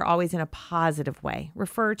 Describe the care always in a positive way.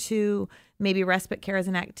 Refer to maybe respite care as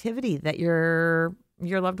an activity that your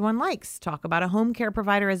loved one likes. Talk about a home care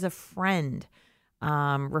provider as a friend.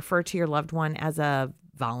 Refer to your loved one as a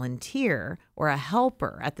volunteer or a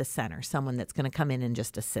helper at the center, someone that's going to come in and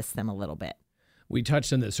just assist them a little bit. We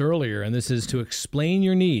touched on this earlier, and this is to explain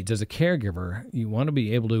your needs. As a caregiver, you want to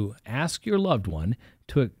be able to ask your loved one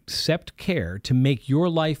to accept care to make your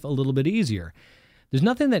life a little bit easier. There's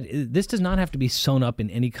nothing this does not have to be sewn up in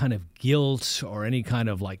any kind of guilt or any kind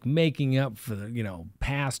of like making up for the,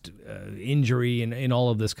 past injury and all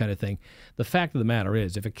of this kind of thing. The fact of the matter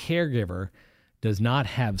is, if a caregiver does not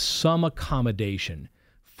have some accommodation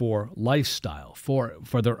for lifestyle,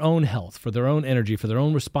 for their own health, for their own energy, for their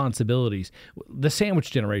own responsibilities, the sandwich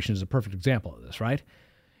generation is a perfect example of this, right?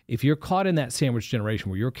 If you're caught in that sandwich generation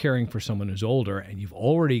where you're caring for someone who's older and you've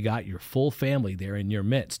already got your full family there in your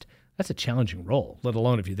midst, that's a challenging role, let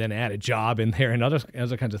alone if you then add a job in there and other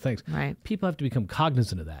kinds of things. Right. People have to become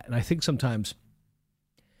cognizant of that. And I think sometimes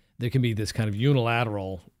there can be this kind of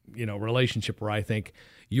unilateral, relationship where I think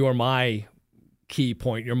you're my key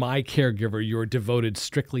point, you're my caregiver, you're devoted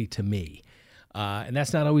strictly to me. And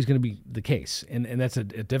that's not always going to be the case. And that's a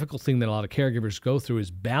difficult thing that a lot of caregivers go through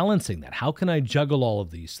is balancing that. How can I juggle all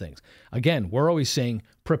of these things? Again, we're always saying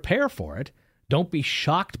prepare for it. Don't be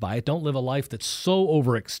shocked by it. Don't live a life that's so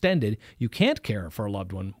overextended you can't care for a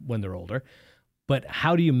loved one when they're older. But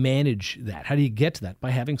how do you manage that? How do you get to that?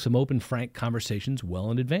 By having some open, frank conversations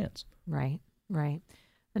well in advance. Right.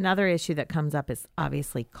 Another issue that comes up is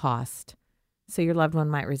obviously cost. So your loved one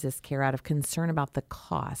might resist care out of concern about the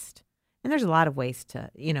cost. And there's a lot of ways to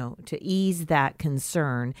ease that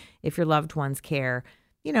concern if your loved one's care,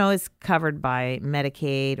 is covered by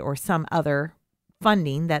Medicaid or some other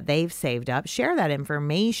funding that they've saved up. Share that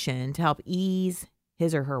information to help ease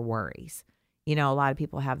his or her worries. A lot of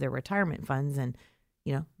people have their retirement funds and,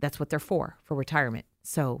 that's what they're for retirement.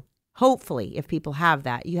 So hopefully if people have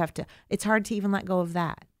that, it's hard to even let go of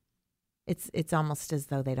that. It's almost as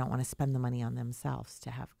though they don't want to spend the money on themselves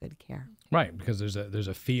to have good care. Right, because there's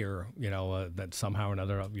a fear, that somehow or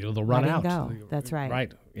another, they'll run out. Go. That's right.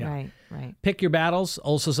 Right. Yeah. Right. Pick your battles.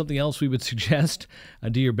 Also, something else we would suggest: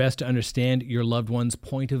 do your best to understand your loved one's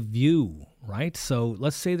point of view. Right. So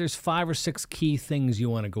let's say there's 5 or 6 key things you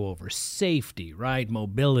want to go over: safety, right?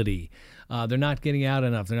 Mobility. They're not getting out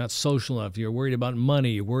enough. They're not social enough. You're worried about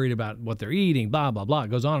money. You're worried about what they're eating. Blah blah blah.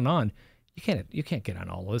 It goes on and on. You can't get on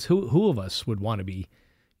all of this. Who of us would want to be,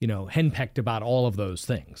 henpecked about all of those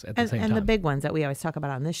things at the same time? And the big ones that we always talk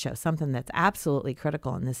about on this show, something that's absolutely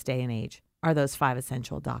critical in this day and age, are those 5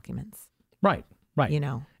 essential documents. Right.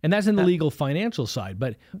 And that's in the legal financial side.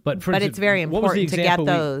 But it's very important to get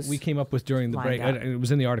those. We came up with during the break. It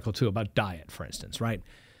was in the article too about diet, for instance, right?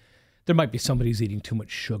 There might be somebody who's eating too much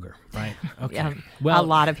sugar, right? Okay. Yeah, well, a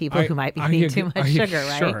lot of people who might be eating too much sugar,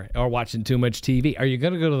 right? Sure, or watching too much TV. Are you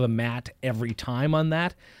going to go to the mat every time on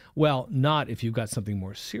that? Well, not if you've got something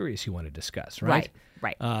more serious you want to discuss, right?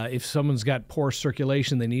 Right. If someone's got poor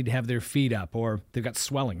circulation, they need to have their feet up, or they've got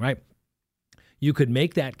swelling, right? You could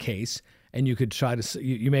make that case, and you could try to,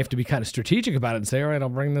 you may have to be kind of strategic about it and say, all right, I'll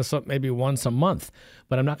bring this up maybe once a month,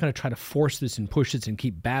 but I'm not going to try to force this and push this and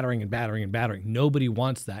keep battering and battering and battering. Nobody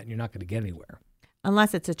wants that, and you're not going to get anywhere.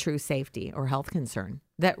 Unless it's a true safety or health concern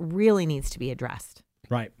that really needs to be addressed.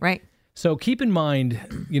 Right. Right. So keep in mind,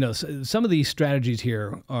 some of these strategies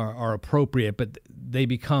here are appropriate, but they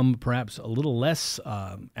become perhaps a little less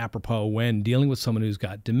apropos when dealing with someone who's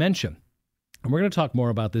got dementia. And we're going to talk more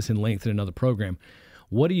about this in length in another program.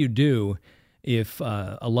 What do you do if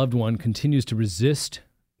a loved one continues to resist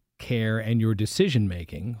care and your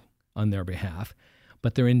decision-making on their behalf,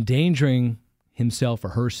 but they're endangering himself or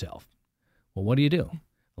herself? Well, what do you do?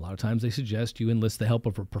 A lot of times they suggest you enlist the help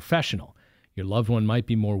of a professional. Your loved one might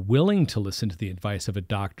be more willing to listen to the advice of a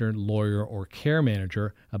doctor, lawyer, or care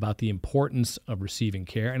manager about the importance of receiving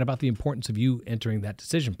care and about the importance of you entering that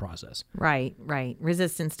decision process. Right.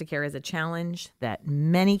 Resistance to care is a challenge that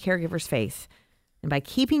many caregivers face. And by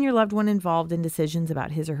keeping your loved one involved in decisions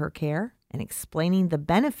about his or her care and explaining the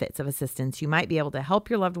benefits of assistance, you might be able to help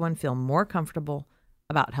your loved one feel more comfortable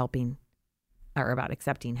about helping or about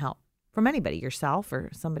accepting help from anybody, yourself or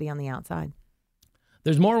somebody on the outside.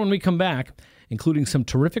 There's more when we come back, including some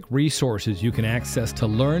terrific resources you can access to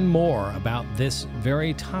learn more about this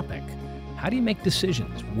very topic. How do you make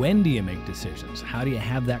decisions? When do you make decisions? How do you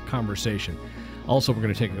have that conversation? Also, we're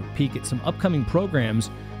going to take a peek at some upcoming programs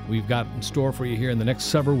we've got in store for you here in the next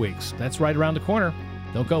several weeks. That's right around the corner.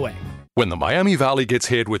 Don't go away. When the Miami Valley gets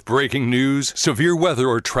hit with breaking news, severe weather,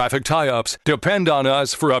 or traffic tie-ups, depend on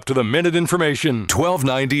us for up-to-the-minute information.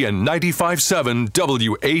 1290 and 95.7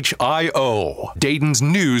 WHIO, Dayton's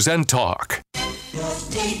News and Talk.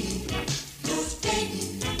 North Dayton,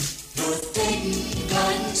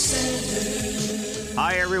 Garden Center.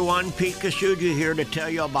 Hi everyone, Pete Kasuja here to tell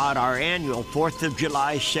you about our annual 4th of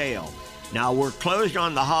July sale. Now, we're closed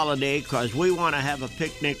on the holiday because we want to have a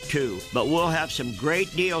picnic too, but we'll have some great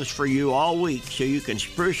deals for you all week so you can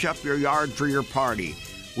spruce up your yard for your party.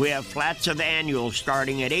 We have flats of annuals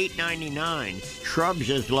starting at $8.99, shrubs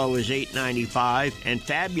as low as $8.95, and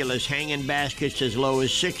fabulous hanging baskets as low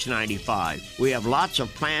as $6.95. We have lots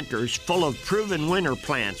of planters full of proven winter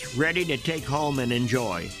plants ready to take home and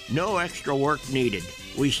enjoy. No extra work needed.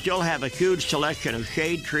 We still have a huge selection of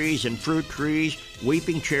shade trees and fruit trees,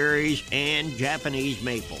 weeping cherries, and Japanese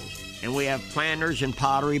maples. And we have planters and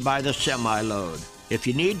pottery by the semi-load. If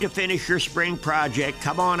you need to finish your spring project,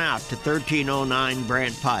 come on out to 1309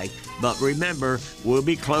 Brant Pike. But remember, we'll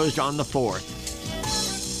be closed on the 4th.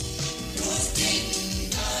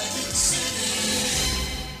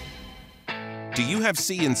 Do you have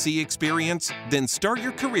CNC experience? Then start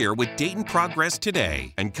your career with Dayton Progress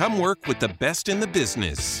today and come work with the best in the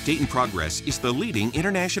business. Dayton Progress is the leading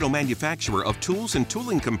international manufacturer of tools and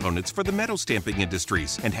tooling components for the metal stamping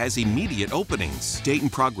industries and has immediate openings. Dayton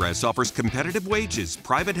Progress offers competitive wages,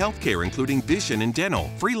 private health care including vision and dental,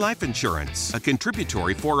 free life insurance, a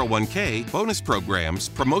contributory 401k, bonus programs,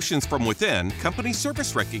 promotions from within, company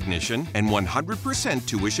service recognition, and 100%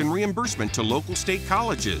 tuition reimbursement to local state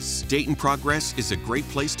colleges. Dayton Progress Progress is a great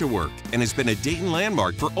place to work and has been a Dayton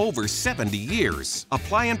landmark for over 70 years.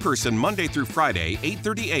 Apply in person Monday through Friday,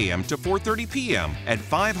 8:30 a.m. to 4:30 p.m. at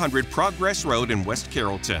 500 Progress Road in West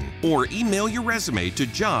Carrollton. Or email your resume to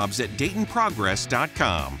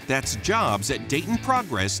jobs@DaytonProgress.com. That's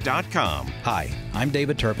jobs@DaytonProgress.com. Hi, I'm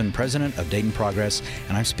David Turpin, president of Dayton Progress,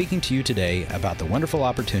 and I'm speaking to you today about the wonderful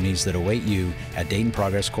opportunities that await you at Dayton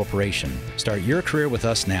Progress Corporation. Start your career with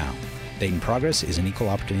us now. Dayton Progress is an equal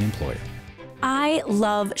opportunity employer. I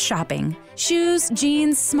love shopping. Shoes,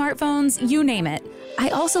 jeans, smartphones, you name it. I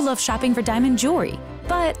also love shopping for diamond jewelry,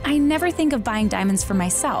 but I never think of buying diamonds for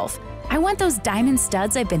myself. I want those diamond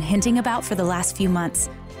studs I've been hinting about for the last few months.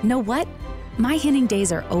 Know what? My hinting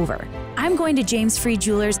days are over. I'm going to James Free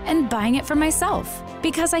Jewelers and buying it for myself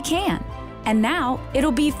because I can. And now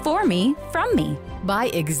it'll be for me, from me.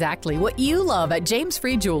 Buy exactly what you love at James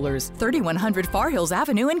Free Jewelers, 3100 Far Hills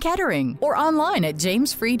Avenue in Kettering, or online at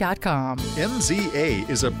jamesfree.com. MZA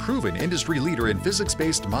is a proven industry leader in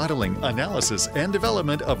physics-based modeling, analysis, and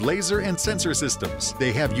development of laser and sensor systems.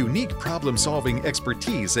 They have unique problem-solving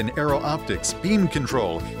expertise in aero-optics, beam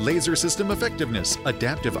control, laser system effectiveness,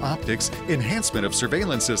 adaptive optics, enhancement of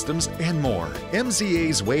surveillance systems, and more.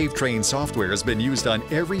 MZA's WaveTrain software has been used on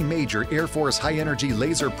every major Air Force high-energy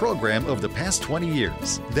laser program of the past 20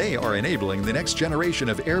 years. They are enabling the next generation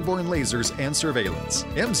of airborne lasers and surveillance.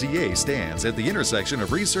 MZA stands at the intersection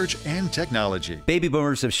of research and technology. Baby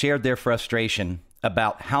boomers have shared their frustration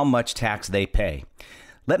about how much tax they pay.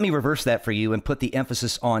 Let me reverse that for you and put the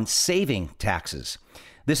emphasis on saving taxes.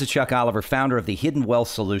 This is Chuck Oliver, founder of the Hidden Wealth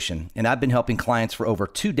Solution, and I've been helping clients for over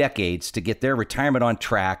 2 decades to get their retirement on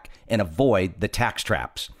track and avoid the tax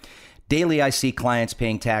traps. Daily, I see clients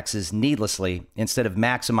paying taxes needlessly instead of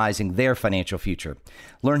maximizing their financial future.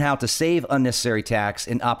 Learn how to save unnecessary tax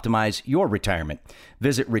and optimize your retirement.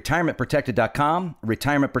 Visit retirementprotected.com,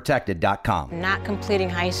 retirementprotected.com. Not completing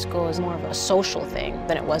high school is more of a social thing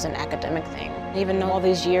than it was an academic thing. Even though all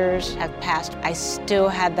these years have passed, I still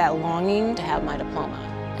had that longing to have my diploma.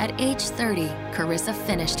 At age 30, Carissa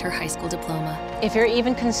finished her high school diploma. If you're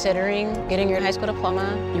even considering getting your high school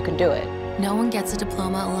diploma, you can do it. No one gets a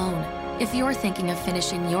diploma alone. If you're thinking of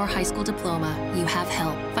finishing your high school diploma, you have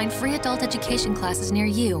help. Find free adult education classes near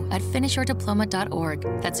you at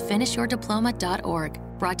finishyourdiploma.org. That's finishyourdiploma.org.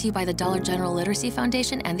 Brought to you by the Dollar General Literacy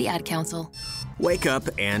Foundation and the Ad Council. Wake up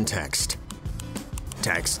and text.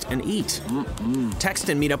 Text and eat. Text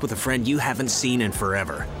and meet up with a friend you haven't seen in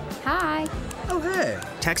forever. Hi. Oh, hey.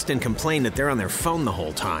 Text and complain that they're on their phone the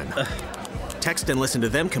whole time. Text and listen to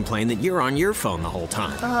them complain that you're on your phone the whole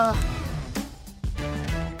time.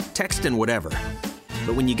 Text and whatever.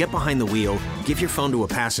 But when you get behind the wheel, give your phone to a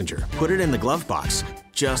passenger. Put it in the glove box.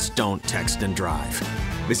 Just don't text and drive.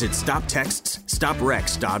 Visit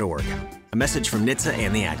StopTextsStopWrecks.org. A message from NHTSA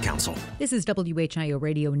and the Ad Council. This is WHIO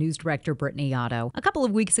Radio News Director Brittany Otto. A couple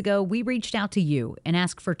of weeks ago, we reached out to you and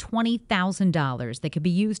asked for $20,000 that could be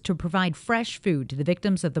used to provide fresh food to the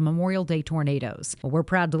victims of the Memorial Day tornadoes. Well, we're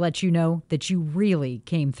proud to let you know that you really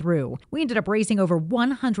came through. We ended up raising over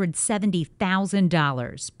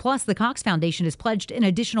 $170,000. Plus, the Cox Foundation has pledged an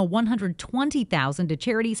additional $120,000 to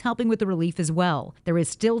charities helping with the relief as well. There is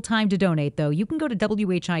still time to donate, though. You can go to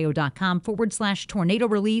WHIO.com/tornado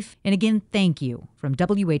relief. And again, thank you from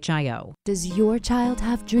WHIO. Does your child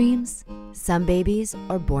have dreams? Some babies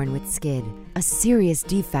are born with SCID, a serious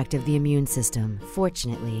defect of the immune system.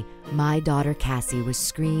 Fortunately, my daughter Cassie was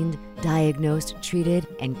screened, diagnosed, treated,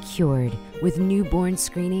 and cured. With newborn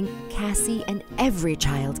screening, Cassie and every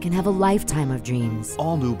child can have a lifetime of dreams.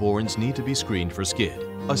 All newborns need to be screened for SCID.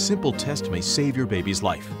 A simple test may save your baby's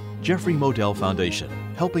life. Jeffrey Modell Foundation,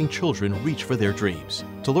 helping children reach for their dreams.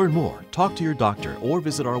 To learn more, talk to your doctor or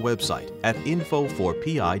visit our website at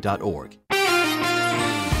info4pi.org.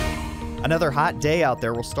 Another hot day out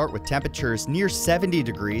there. We'll start with temperatures near 70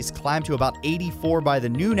 degrees, climb to about 84 by the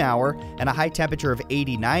noon hour, and a high temperature of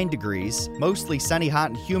 89 degrees. Mostly sunny,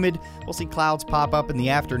 hot, and humid. We'll see clouds pop up in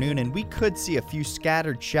the afternoon, and we could see a few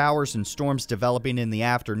scattered showers and storms developing in the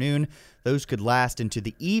afternoon. Those could last into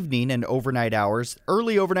the evening and overnight hours.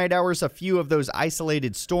 Early overnight hours, a few of those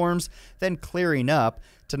isolated storms, then clearing up.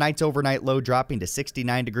 Tonight's overnight low dropping to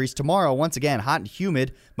 69 degrees. Tomorrow, once again, hot and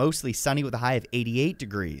humid, mostly sunny with a high of 88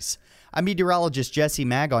 degrees. I'm meteorologist Jesse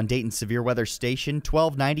Mag on Dayton Severe Weather Station,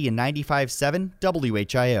 1290 and 95.7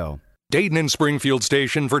 WHIO. Dayton and Springfield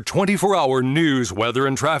station for 24-hour news, weather,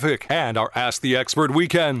 and traffic, and our Ask the Expert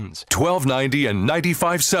weekends. 1290 and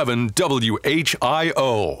 95.7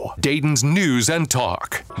 WHIO. Dayton's News and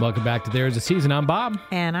Talk. Welcome back to There's a Season. I'm Bob.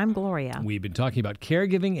 And I'm Gloria. We've been talking about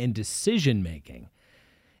caregiving and decision-making.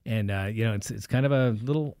 And, it's kind of a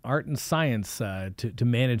little art and science to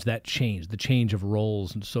manage that change, the change of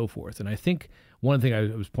roles and so forth. And I think one thing I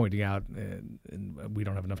was pointing out, and we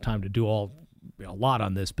don't have enough time to do a lot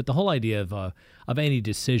on this, but the whole idea of any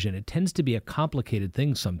decision, it tends to be a complicated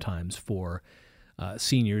thing sometimes for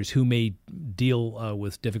seniors who may deal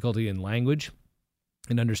with difficulty in language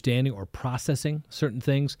and understanding or processing certain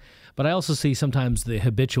things. But I also see sometimes the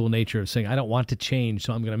habitual nature of saying, I don't want to change,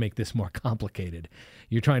 so I'm going to make this more complicated.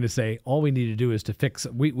 You're trying to say, all we need to do is to fix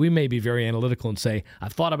it. We may be very analytical and say,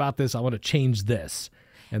 I've thought about this, I want to change this.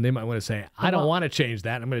 And they might want to say, I don't want to change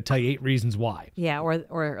that. I'm going to tell you 8 reasons why. Yeah,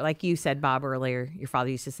 or like you said, Bob, earlier, your father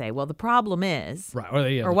used to say, well, the problem is,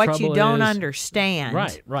 right, or what you don't understand.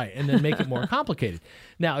 Right, and then make it more complicated.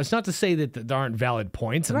 Now, it's not to say that there aren't valid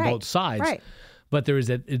points on both sides. Right. But there's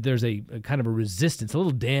a kind of a resistance, a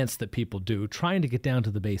little dance that people do trying to get down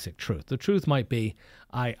to the basic truth. The truth might be,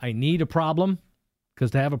 I need a problem,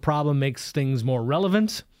 because to have a problem makes things more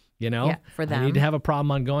relevant, Yeah, for them. I need to have a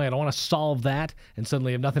problem ongoing. I don't want to solve that and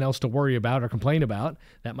suddenly have nothing else to worry about or complain about.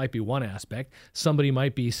 That might be one aspect. Somebody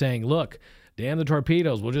might be saying, look, damn the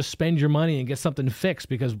torpedoes, we'll just spend your money and get something fixed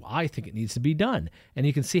because I think it needs to be done. And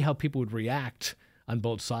you can see how people would react on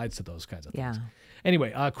both sides to those kinds of things. Yeah.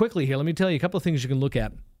 Anyway, quickly here, let me tell you a couple of things you can look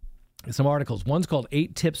at. Some articles. One's called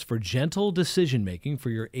 8 Tips for Gentle Decision-Making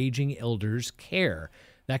for Your Aging Elders' Care.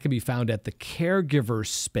 That can be found at the Caregiver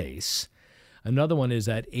Space. Another one is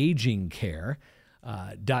at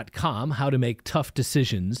agingcare.com, how to make tough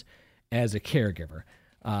decisions as a caregiver.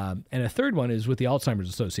 And a third one is with the Alzheimer's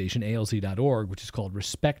Association, ALZ.org, which is called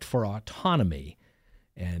Respect for Autonomy.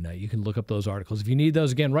 And you can look up those articles. If you need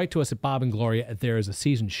those, again, write to us at Bob and Gloria at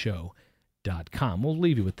thereisaseasonshow.com. We'll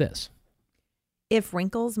leave you with this. If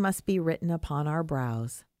wrinkles must be written upon our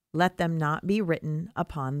brows, let them not be written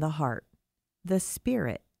upon the heart. The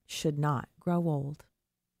spirit should not grow old.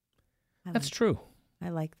 That's true. I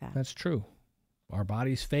like that. That's true. Our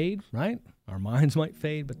bodies fade, right? Our minds might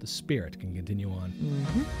fade, but the spirit can continue on.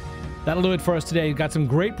 Mm-hmm. That'll do it for us today. We've got some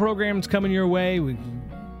great programs coming your way. We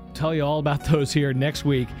tell you all about those here next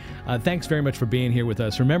week. Thanks very much for being here with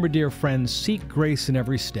us. Remember, dear friends, seek grace in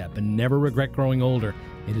every step and never regret growing older.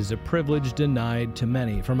 It is a privilege denied to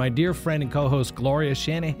many. For my dear friend and co-host Gloria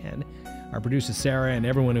Shanahan, our producer Sarah, and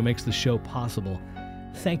everyone who makes the show possible,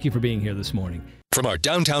 thank you for being here this morning. From our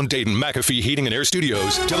downtown Dayton McAfee Heating and Air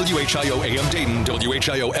Studios, WHIO AM Dayton,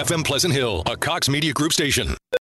 WHIO FM Pleasant Hill, a Cox Media Group station.